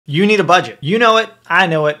You need a budget. You know it, I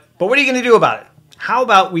know it, but what are you going to do about it? How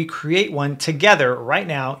about we create one together right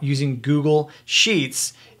now using Google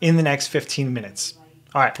Sheets in the next 15 minutes?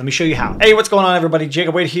 All right, let me show you how. Hey, what's going on, everybody?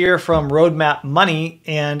 Jacob Wade here from Roadmap Money,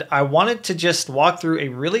 and I wanted to just walk through a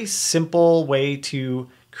really simple way to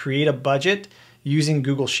create a budget using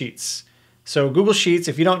Google Sheets. So Google Sheets,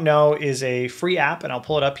 if you don't know, is a free app, and I'll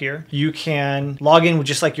pull it up here. You can log in with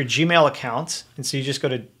just like your Gmail account, and so you just go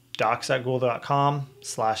to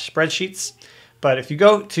docs.google.com/spreadsheets. But if you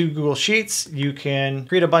go to Google Sheets, you can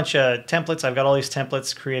create a bunch of templates. I've got all these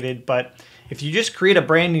templates created, but if you just create a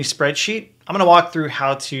brand new spreadsheet, I'm gonna walk through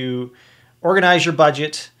how to organize your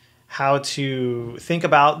budget, how to think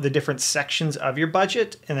about the different sections of your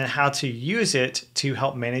budget, and then how to use it to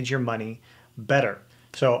help manage your money better.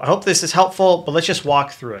 So I hope this is helpful, but let's just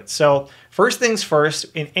walk through it. So first things first,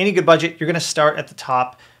 in any good budget, you're gonna start at the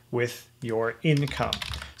top with your income.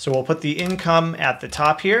 So we'll put the income at the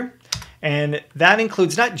top here, and that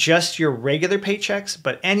includes not just your regular paychecks,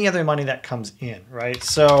 but any other money that comes in, right?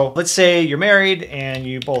 So let's say you're married and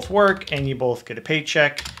you both work and you both get a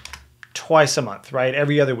paycheck twice a month, right?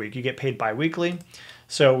 Every other week, you get paid bi-weekly.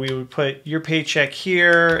 So we would put your paycheck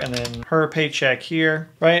here and then her paycheck here,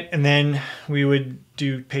 right? And then we would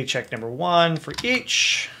do paycheck number one for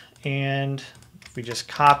each. And if we just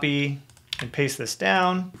copy and paste this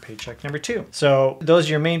down, paycheck number two. So those are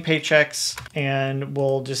your main paychecks, and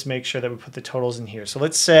we'll just make sure that we put the totals in here. So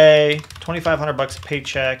let's say 2,500 bucks a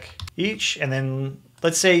paycheck each, and then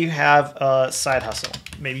let's say you have a side hustle.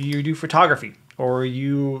 Maybe you do photography, or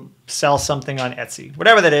you sell something on Etsy.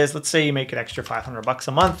 Whatever that is, let's say you make an extra 500 bucks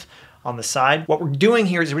a month on the side. What we're doing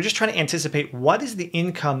here is we're just trying to anticipate what is the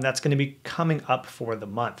income that's going to be coming up for the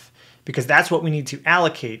month, because that's what we need to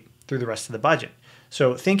allocate through the rest of the budget.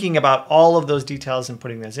 So thinking about all of those details and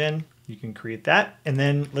putting those in, you can create that. And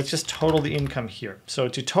then let's just total the income here. So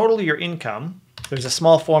to total your income, there's a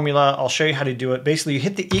small formula. I'll show you how to do it. Basically, you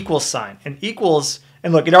hit the equals sign, and equals,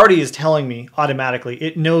 and look, it already is telling me automatically.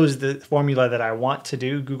 It knows the formula that I want to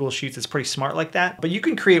do. Google Sheets is pretty smart like that. But you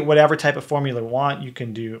can create whatever type of formula you want. You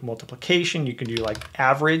can do multiplication. You can do like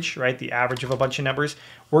average, right? The average of a bunch of numbers.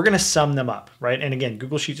 We're going to sum them up, right? And again,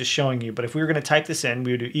 Google Sheets is showing you. But if we were going to type this in,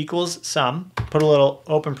 we would do equals sum, put a little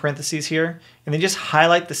open parentheses here, and then just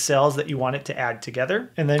highlight the cells that you want it to add together,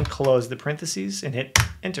 and then close the parentheses and hit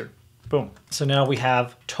enter. Boom. So now we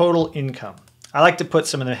have total income. I like to put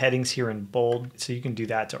some of the headings here in bold, so you can do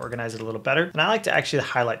that to organize it a little better. And I like to actually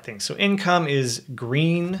highlight things. So income is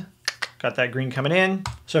green. Got that green coming in.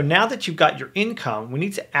 So now that you've got your income, we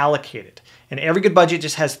need to allocate it. And every good budget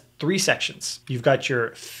just has three sections. You've got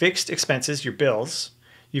your fixed expenses, your bills.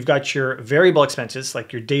 You've got your variable expenses,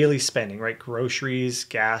 like your daily spending, right? Groceries,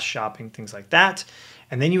 gas, shopping, things like that.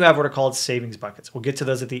 And then you have what are called savings buckets. We'll get to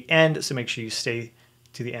those at the end, so make sure you stay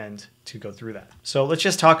to the end to go through that. So let's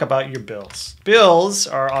just talk about your bills. Bills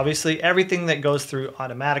are obviously everything that goes through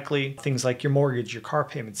automatically. Things like your mortgage, your car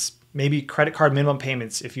payments, maybe credit card minimum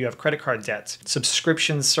payments if you have credit card debts,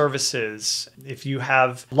 subscription services, if you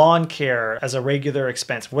have lawn care as a regular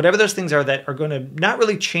expense, whatever those things are that are going to not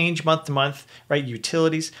really change month to month, right?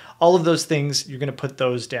 Utilities, all of those things, you're going to put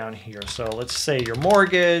those down here. So let's say your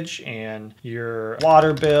mortgage and your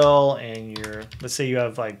water bill and your, let's say you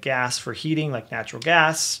have like gas for heating, like natural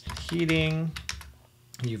gas, heating.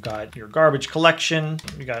 You've got your garbage collection,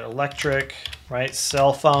 you got electric, right?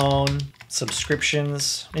 Cell phone,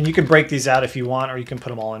 subscriptions, and you can break these out if you want, or you can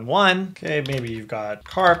put them all in one. Okay, maybe you've got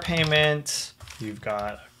car payment, you've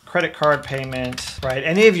got credit card payment, right?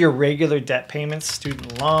 Any of your regular debt payments,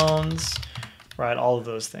 student loans, right? All of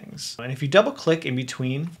those things. And if you double click in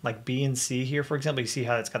between, like B and C here, for example, you see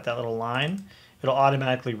how it's got that little line, it'll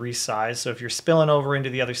automatically resize. So if you're spilling over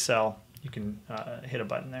into the other cell, you can hit a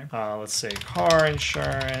button there. Let's say car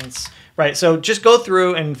insurance, right? So just go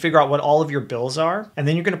through and figure out what all of your bills are, and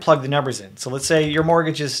then you're gonna plug the numbers in. So let's say your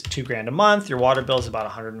mortgage is $2,000 a month, your water bill is about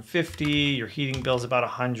 150, your heating bill is about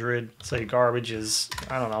 100, say garbage is,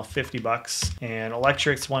 I don't know, 50 bucks, and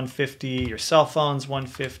electric's 150, your cell phone's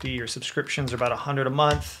 150, your subscriptions are about 100 a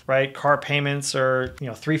month, right? Car payments are, you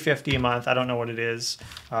know, 350 a month, I don't know what it is.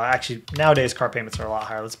 Actually, nowadays car payments are a lot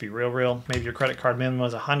higher, let's be real. Maybe your credit card minimum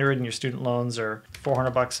is 100 and your student loans are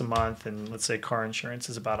 400 bucks a month, and let's say car insurance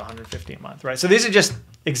is about 150 a month, right? So these are just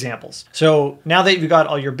examples. So now that you've got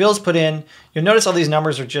all your bills put in, you'll notice all these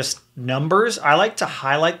numbers are just numbers. I like to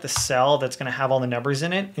highlight the cell that's going to have all the numbers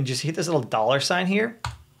in it and just hit this little dollar sign here.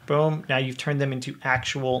 Boom. Now you've turned them into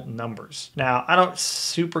actual numbers. Now I don't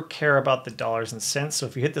super care about the dollars and cents. So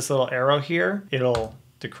if you hit this little arrow here, it'll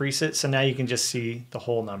decrease it. So now you can just see the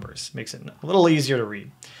whole numbers. Makes it a little easier to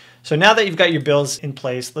read. So now that you've got your bills in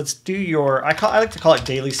place, let's do your, I like to call it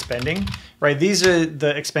daily spending, right? These are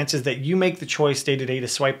the expenses that you make the choice day to day to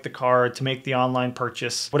swipe the card, to make the online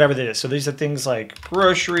purchase, whatever that is. So these are things like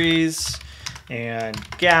groceries and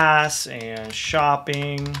gas and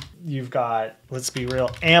shopping. You've got, let's be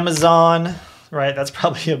real, Amazon, right? That's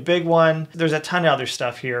probably a big one. There's a ton of other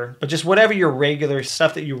stuff here, but just whatever your regular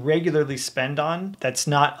stuff that you regularly spend on, that's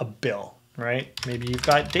not a bill. Right? Maybe you've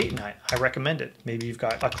got date night. I recommend it. Maybe you've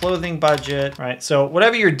got a clothing budget, right? So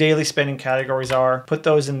whatever your daily spending categories are, put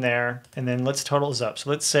those in there and then let's total those up. So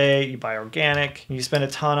let's say you buy organic, you spend a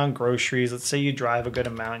ton on groceries. Let's say you drive a good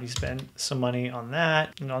amount, you spend some money on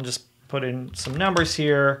that. And I'll just put in some numbers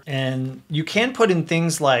here. And you can put in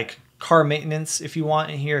things like car maintenance if you want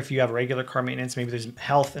in here. If you have regular car maintenance, maybe there's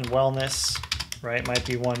health and wellness, right? Might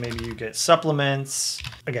be one, maybe you get supplements.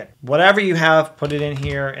 Again, whatever you have, put it in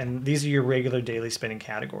here, and these are your regular daily spending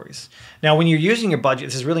categories. Now, when you're using your budget,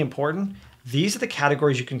 this is really important. These are the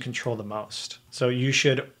categories you can control the most. So you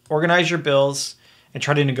should organize your bills and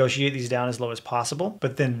try to negotiate these down as low as possible.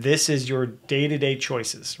 But then this is your day-to-day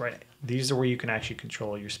choices, right? These are where you can actually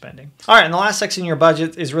control your spending. All right, and the last section in your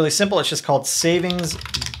budget is really simple. It's just called savings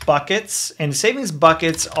buckets. And savings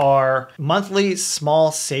buckets are monthly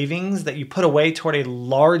small savings that you put away toward a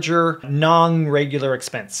larger non-regular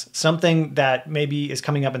expense, something that maybe is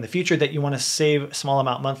coming up in the future that you want to save a small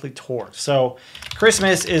amount monthly toward. So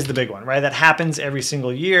Christmas is the big one, right? That happens every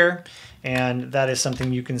single year. And that is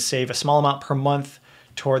something you can save a small amount per month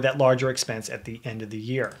toward that larger expense at the end of the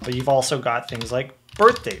year. But you've also got things like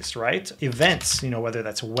birthdays, right? Events, whether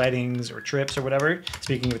that's weddings or trips or whatever.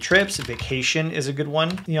 Speaking of trips, vacation is a good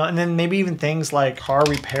one, and then maybe even things like car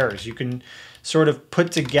repairs. You can sort of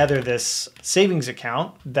put together this savings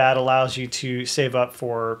account that allows you to save up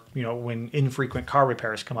for, when infrequent car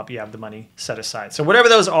repairs come up, you have the money set aside. So whatever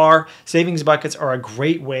those are, savings buckets are a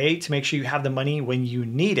great way to make sure you have the money when you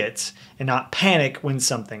need it and not panic when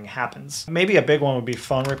something happens. Maybe a big one would be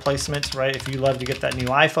phone replacements, right? If you love to get that new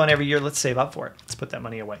iPhone every year, let's save up for it. Let's put that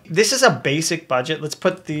money away. This is a basic budget. Let's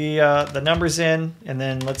put the numbers in and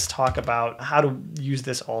then let's talk about how to use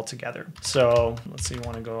this all together. So let's say you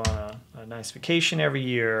want to go on a nice vacation every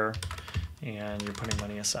year and you're putting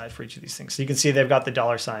money aside for each of these things. So you can see they've got the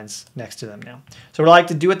dollar signs next to them now. So what I like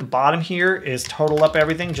to do at the bottom here is total up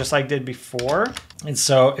everything just like I did before. And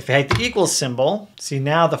so if I hit the equals symbol, see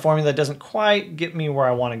now the formula doesn't quite get me where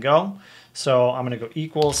I want to go. So I'm going to go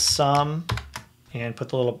equals sum and put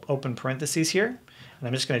the little open parentheses here. And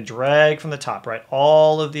I'm just going to drag from the top, right?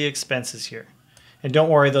 All of the expenses here. And don't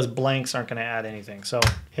worry, those blanks aren't going to add anything. So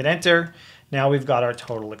hit enter. Now we've got our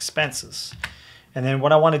total expenses. And then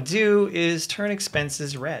what I want to do is turn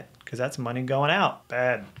expenses red because that's money going out.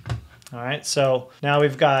 Bad. All right, so now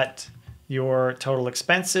we've got your total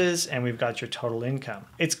expenses and we've got your total income.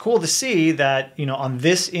 It's cool to see that, on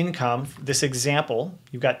this income, this example,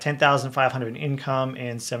 you've got 10,500 in income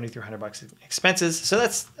and 7,300 bucks in expenses. So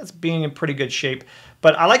that's being in pretty good shape.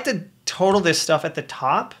 But I like to total this stuff at the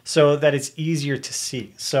top so that it's easier to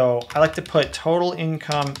see. So I like to put total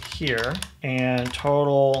income here and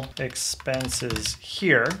total expenses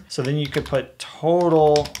here. So then you could put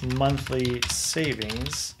total monthly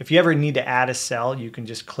savings. If you ever need to add a cell, you can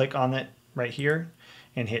just click on it right here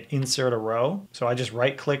and hit insert a row. So I just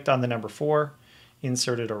right clicked on the number 4,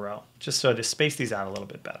 inserted a row, just so to space these out a little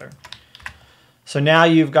bit better. So now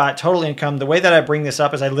you've got total income. The way that I bring this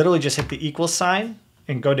up is I literally just hit the equal sign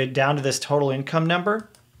and go down to this total income number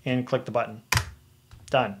and click the button.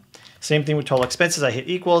 Done. Same thing with total expenses. I hit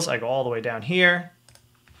equals, I go all the way down here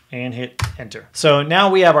and hit enter. So now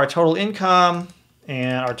we have our total income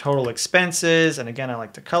and our total expenses. And again, I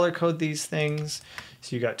like to color code these things.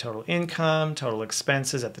 So you got total income, total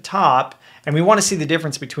expenses at the top, and we want to see the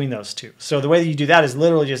difference between those two. So the way that you do that is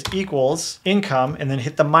literally just equals income and then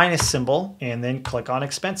hit the minus symbol and then click on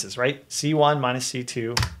expenses, right? C1 minus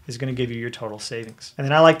C2 is going to give you your total savings. And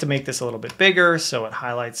then I like to make this a little bit bigger so it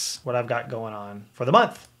highlights what I've got going on for the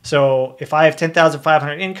month. So if I have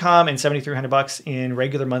 10,500 income and 7,300 bucks in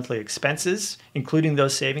regular monthly expenses, including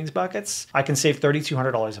those savings buckets, I can save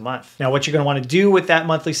 $3,200 a month. Now, what you're going to want to do with that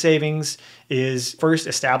monthly savings is first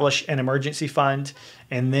establish an emergency fund,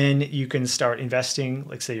 and then you can start investing,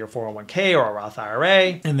 like say your 401k or a Roth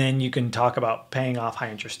IRA, and then you can talk about paying off high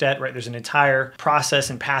interest debt, right? There's an entire process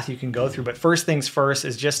and path you can go through, but first things first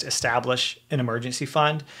is just establish an emergency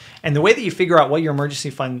fund. And the way that you figure out what your emergency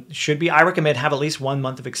fund should be, I recommend have at least 1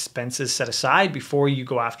 month of expenses set aside before you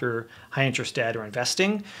go after high interest debt or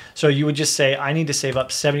investing. So you would just say, I need to save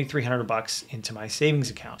up 7,300 bucks into my savings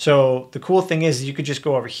account. So the cool thing is you could just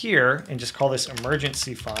go over here and just call this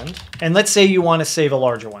emergency fund. And let's say you want to save a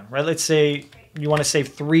larger one, right? Let's say you want to save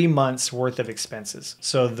 3 months worth of expenses.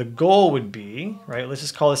 So the goal would be, right, let's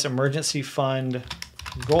just call this emergency fund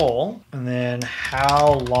goal, and then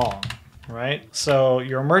how long, right? So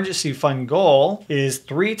your emergency fund goal is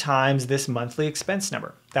 3 times this monthly expense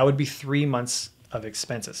number. That would be 3 months of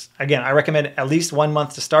expenses. Again, I recommend at least 1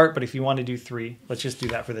 month to start, but if you want to do 3, let's just do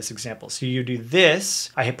that for this example. So you do this,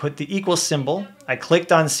 I put the equal symbol, I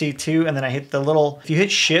clicked on C2, and then I hit the little, if you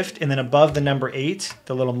hit shift and then above the number 8,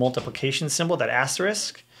 the little multiplication symbol, that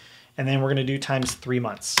asterisk, and then we're gonna do times 3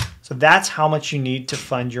 months. So that's how much you need to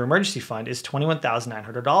fund your emergency fund, is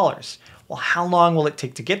 $21,900. Well, how long will it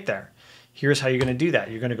take to get there? Here's how you're gonna do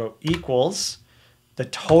that. You're gonna go equals the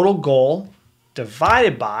total goal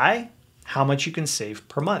divided by how much you can save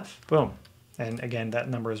per month. Boom. And again, that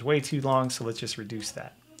number is way too long, so let's just reduce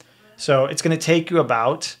that. So it's going to take you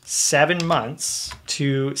about 7 months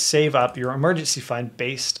to save up your emergency fund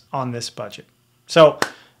based on this budget. So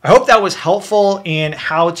I hope that was helpful in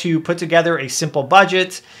how to put together a simple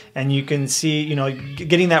budget, and you can see, you know,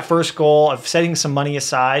 getting that first goal of setting some money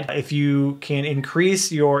aside. If you can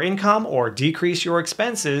increase your income or decrease your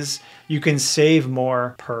expenses, you can save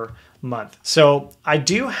more per month. So I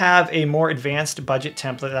do have a more advanced budget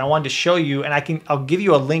template that I wanted to show you, and I'll give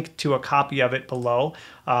you a link to a copy of it below.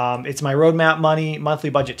 It's my Roadmap Money monthly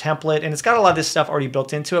budget template, and it's got a lot of this stuff already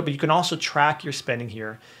built into it, but you can also track your spending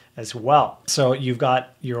here as well. So you've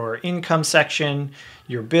got your income section,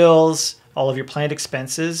 your bills, all of your planned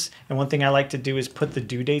expenses. And one thing I like to do is put the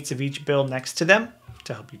due dates of each bill next to them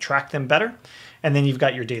to help you track them better. And then you've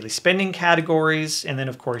got your daily spending categories, and then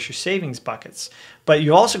of course your savings buckets. But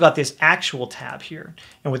you also got this actual tab here.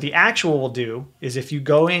 And what the actual will do is if you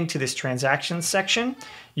go into this transactions section,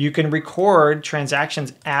 you can record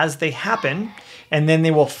transactions as they happen, and then they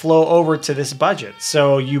will flow over to this budget.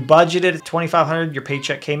 So you budgeted $2,500, your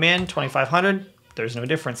paycheck came in, $2,500, there's no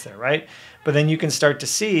difference there, right? But then you can start to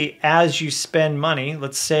see as you spend money,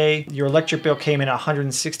 let's say your electric bill came in at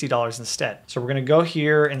 $160 instead. So we're gonna go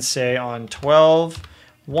here and say on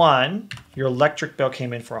 12/1, your electric bill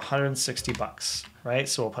came in for 160 bucks, right?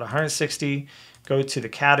 So we'll put 160, go to the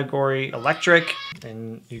category electric,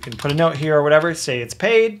 and you can put a note here or whatever, say it's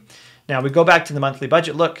paid. Now we go back to the monthly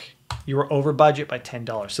budget. Look, you were over budget by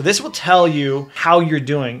 $10. So this will tell you how you're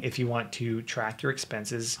doing if you want to track your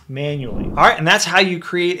expenses manually. All right, and that's how you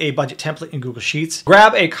create a budget template in Google Sheets.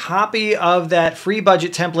 Grab a copy of that free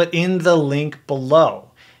budget template in the link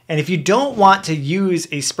below. And if you don't want to use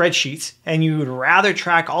a spreadsheet and you would rather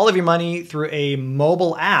track all of your money through a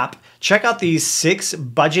mobile app, check out these 6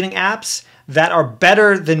 budgeting apps that are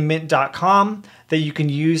better than Mint.com that you can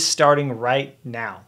use starting right now.